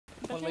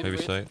Maybe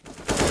side.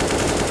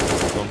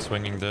 One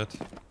swinging dead.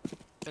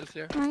 Well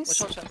clear.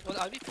 Nice. Watch out, Well,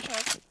 Ivy, push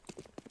out.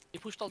 He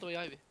pushed all the way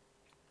Ivy.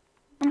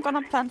 I'm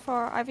gonna plan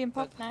for Ivy and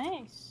Pop.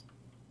 Nice.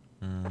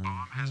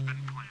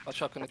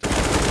 Watch out, connected.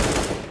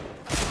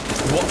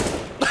 What?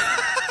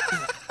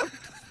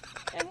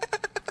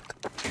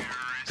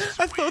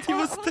 I thought he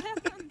was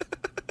dead.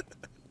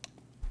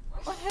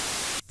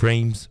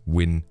 Frames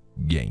win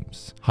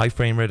games. High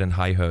frame rate and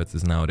high hertz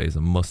is nowadays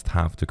a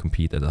must-have to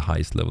compete at the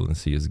highest level in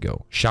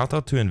CSGO. Shout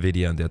out to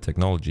Nvidia and their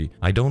technology.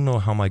 I don't know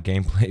how my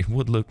gameplay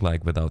would look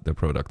like without their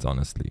products,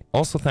 honestly.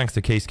 Also thanks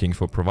to Case King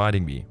for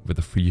providing me with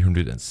a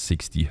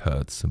 360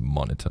 Hz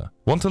monitor.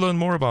 Want to learn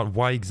more about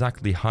why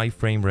exactly high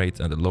frame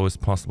rates and the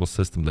lowest possible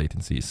system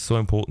latency is so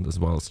important, as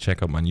well as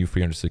check out my new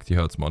 360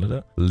 Hz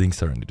monitor?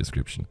 Links are in the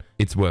description.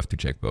 It's worth to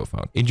check both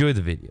out. Enjoy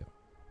the video.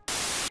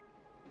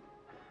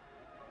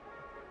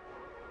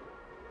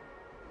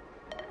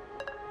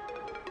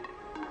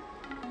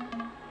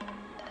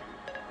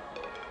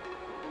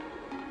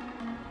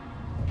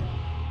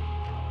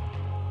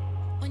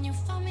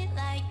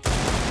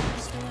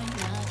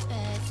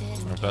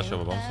 Flash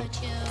over bomb site.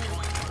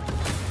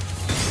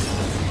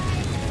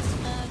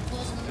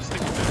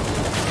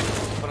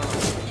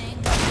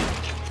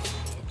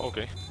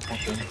 Okay.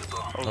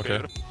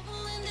 Okay.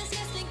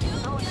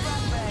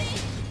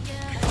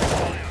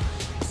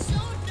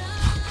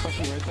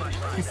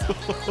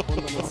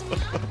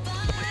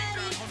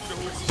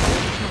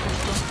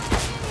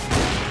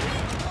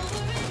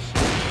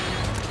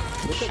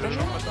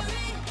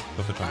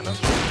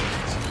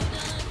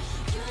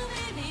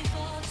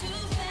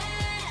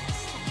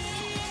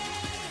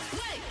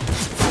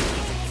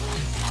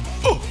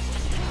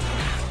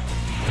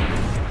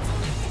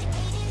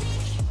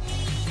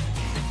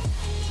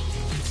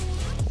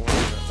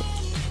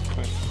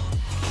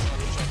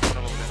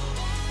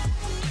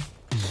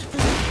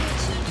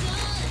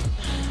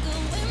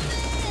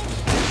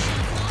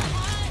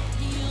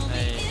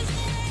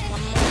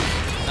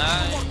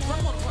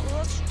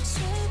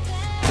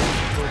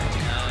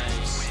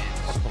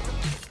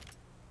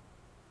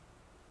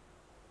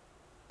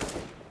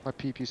 My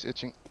PP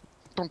itching.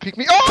 Don't pick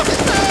me. Oh,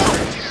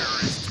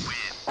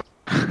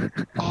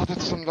 oh,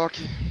 that's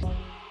unlucky.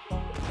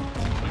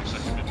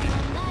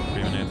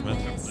 3 minutes, man.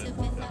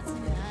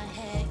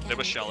 They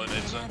were shelling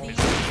it, so he's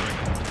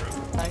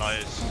through.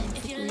 Nice.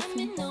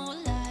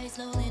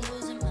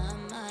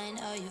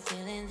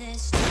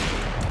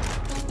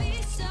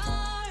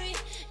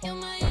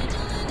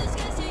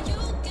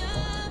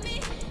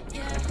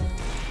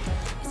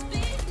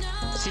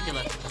 City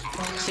left.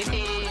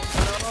 City.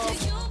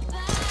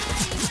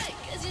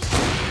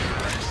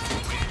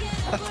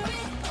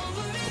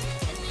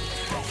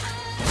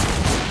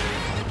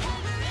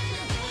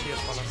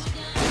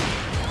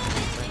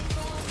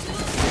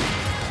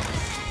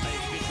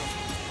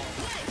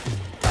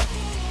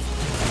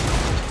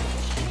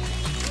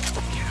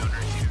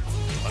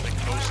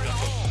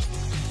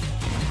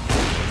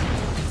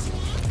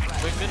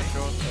 Wait, finish,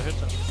 bro. I hit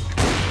him.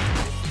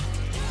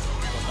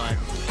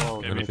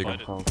 Oh, yeah, we pick fight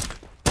it.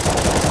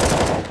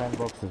 Behind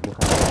boxes,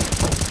 behind.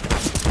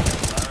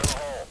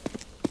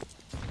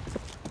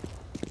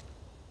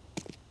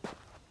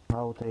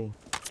 Out A.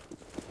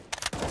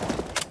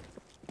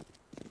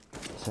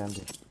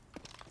 Sandy.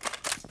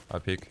 I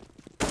pick.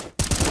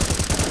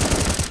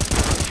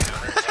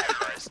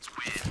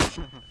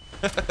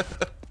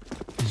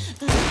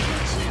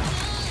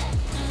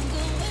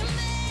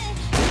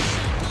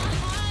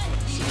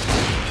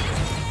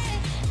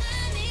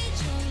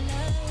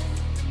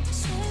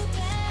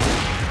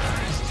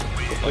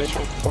 Okay.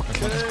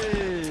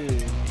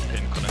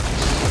 Pin connected.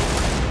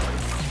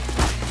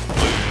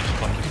 Blue just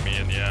fucking me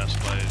in the ass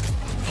by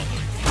not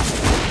doing.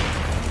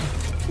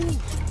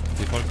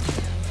 Default.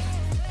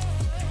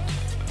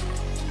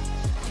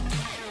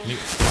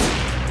 Mute.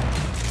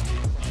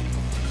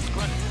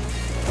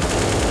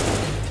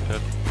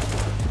 Dead.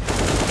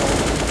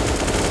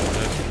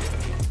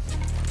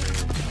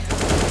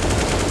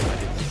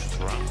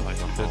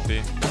 Dead. Dead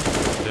B.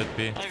 Dead B.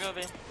 I go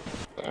B.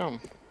 Damn.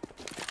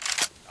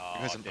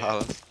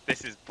 Oh,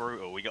 this is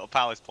brutal. We got a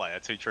Palace player,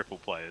 2 triple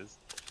players.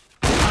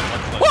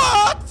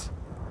 What?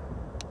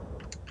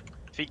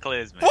 If he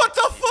clears me. What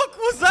the fuck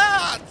was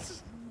that?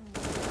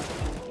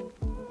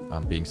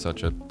 I'm being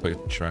such a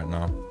bitch right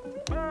now.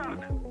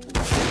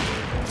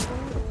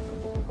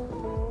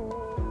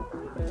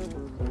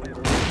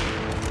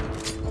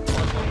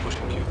 One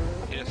pushing Q.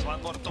 Yes,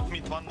 one more top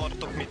mid, one more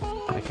top mid.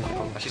 I can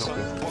come. She's on.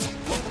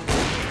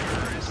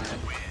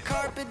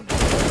 Carpet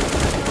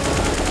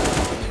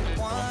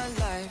one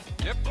life.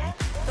 Yep.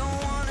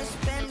 Don't wanna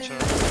spend it.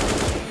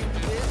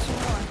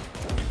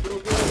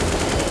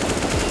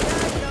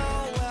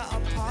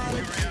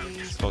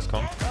 Close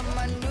come.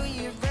 My New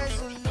Year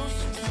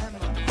resolutions and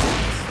my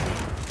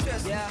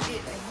just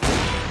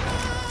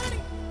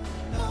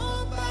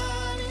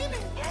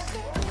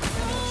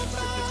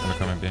Gonna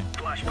come in B.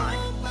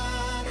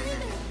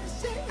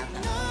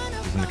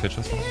 He's in the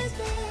kitchen still.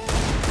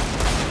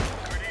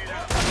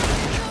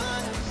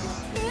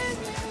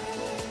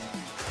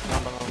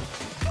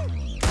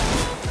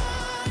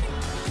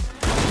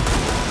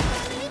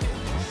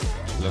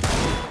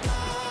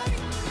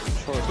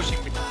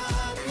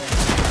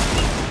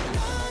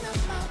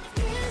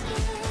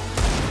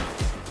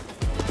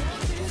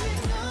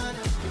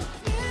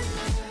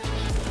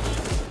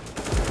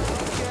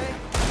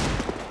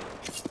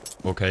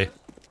 Okay.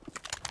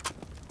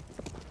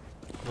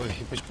 Oh,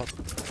 he pushed pop.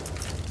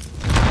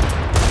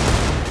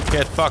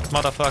 Get fucked,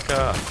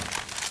 motherfucker!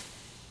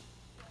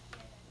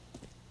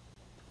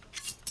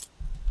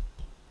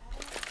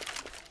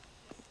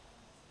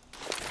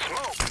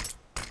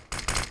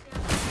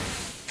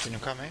 Can you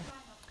come in?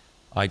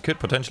 I could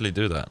potentially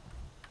do that.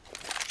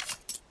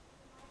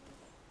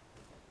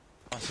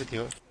 One city.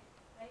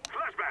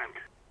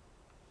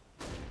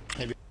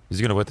 Maybe. Is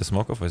he gonna wet the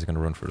smoke off or is he gonna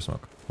run for the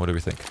smoke? What do we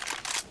think?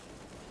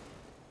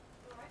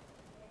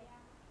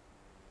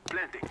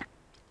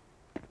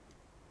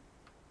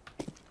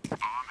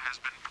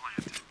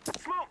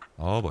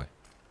 Oh boy.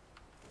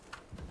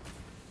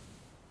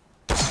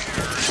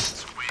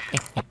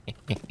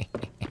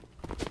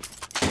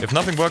 If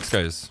nothing works,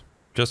 guys,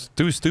 just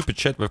do stupid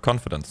shit with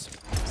confidence.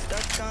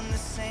 Stuck on the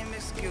same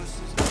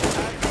excuses. I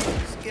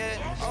think it's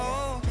getting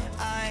old.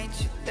 I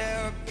ain't your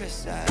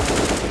therapist. I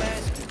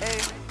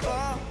hey,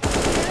 oh,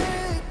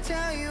 can't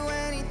tell you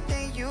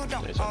anything you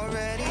don't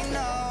already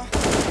know.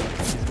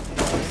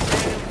 No one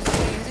said it was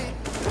easy.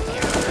 Don't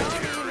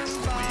even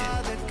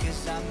bother,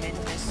 'cause I'm in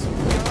this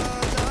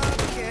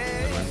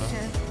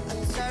location. I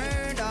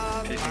turned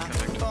off my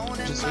phone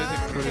and my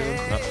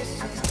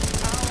patience.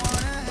 I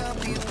wanna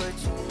help you, but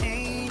you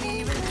ain't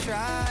even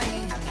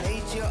trying. You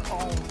made your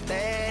own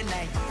bed,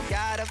 now you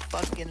gotta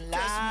fucking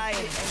lie.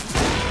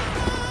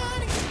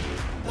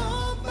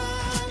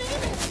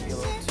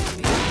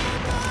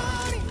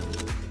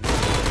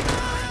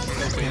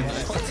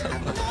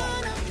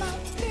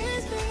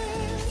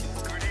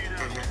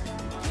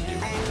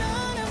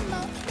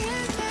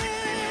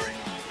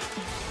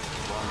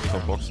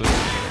 Top boxes.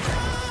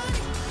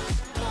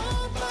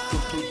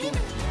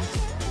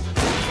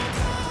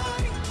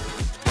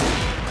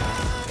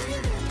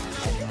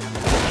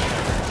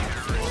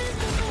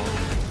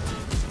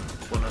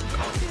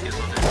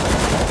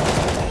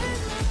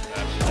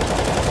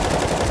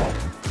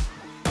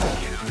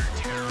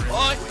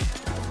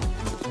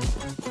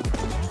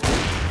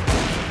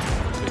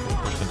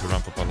 Pushed into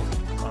ramp up a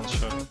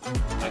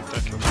lot.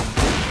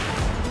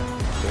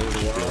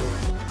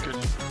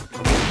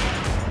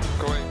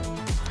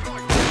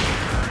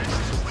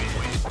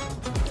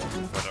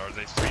 What are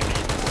they streaming?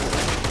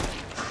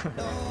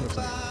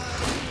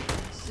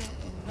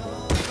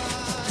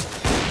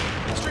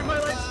 Stream my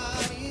life.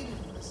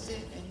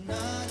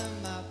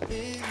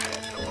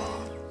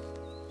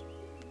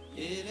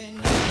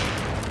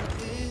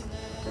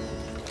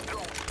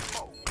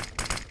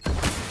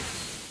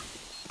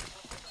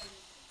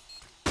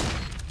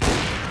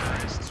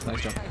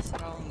 Nice jump.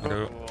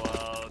 Okay.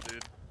 Wow,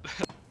 dude.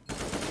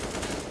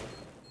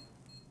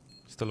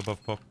 Still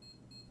above pop.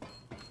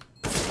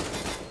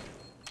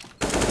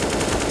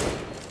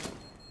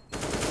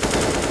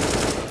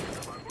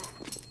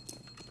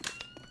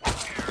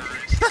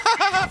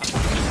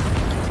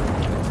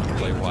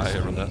 Play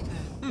wire on that.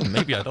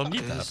 Maybe I don't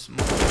need that.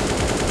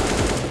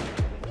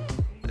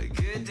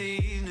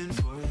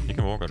 You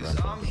can walk around.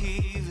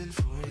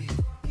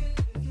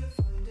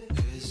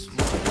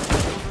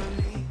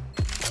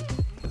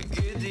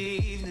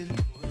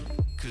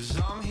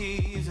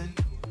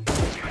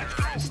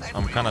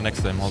 I'm kinda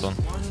next to him, hold on.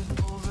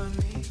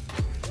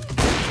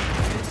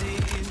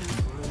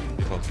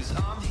 Default.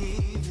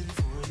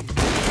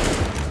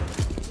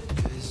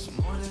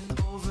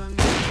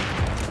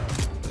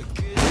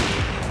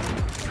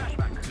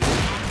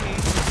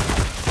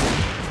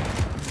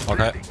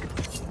 Okay.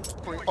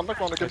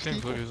 Underground against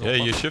people. Yeah,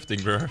 you're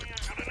shifting, bro.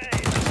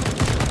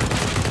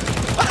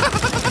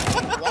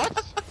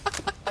 What?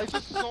 I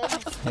just saw him.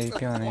 Hey, you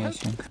can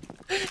anything.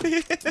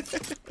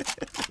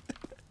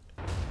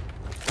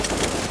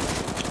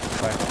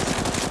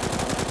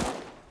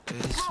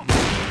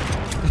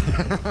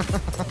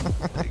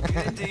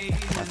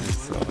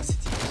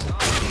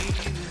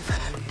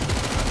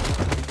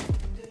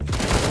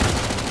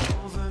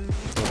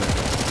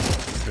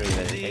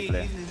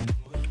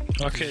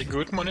 Okay,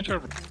 good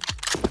monitor.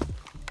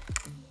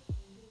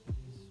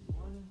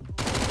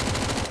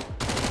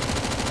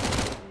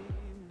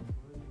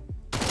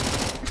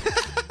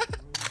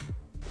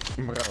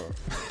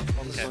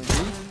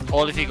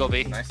 All if you go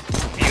B. Nice.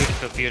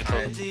 Beautiful,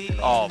 beautiful.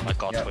 Oh my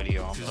god, what are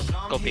you on?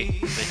 Go B.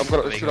 I'm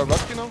gonna. Should I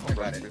rush you now? I'm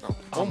rushing you now.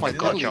 Oh my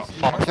god, You're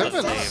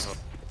Kevin! unbelievable.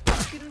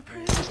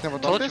 He's never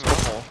done Told this you.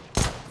 before.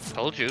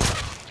 Told you.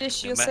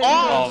 Dish, you Ma- said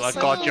Oh you my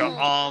said- god, you're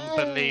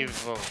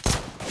unbelievable.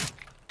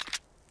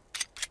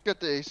 Get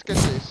this, get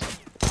this.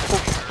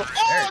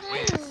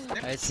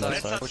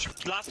 Let's have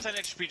last 10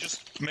 HP,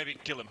 just maybe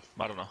kill him.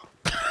 I don't know.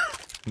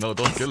 No,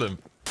 don't kill him.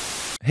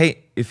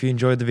 Hey, if you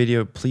enjoyed the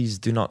video, please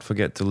do not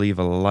forget to leave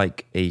a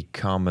like, a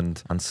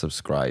comment, and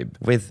subscribe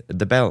with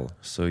the bell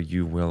so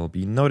you will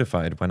be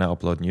notified when I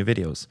upload new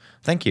videos.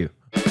 Thank you.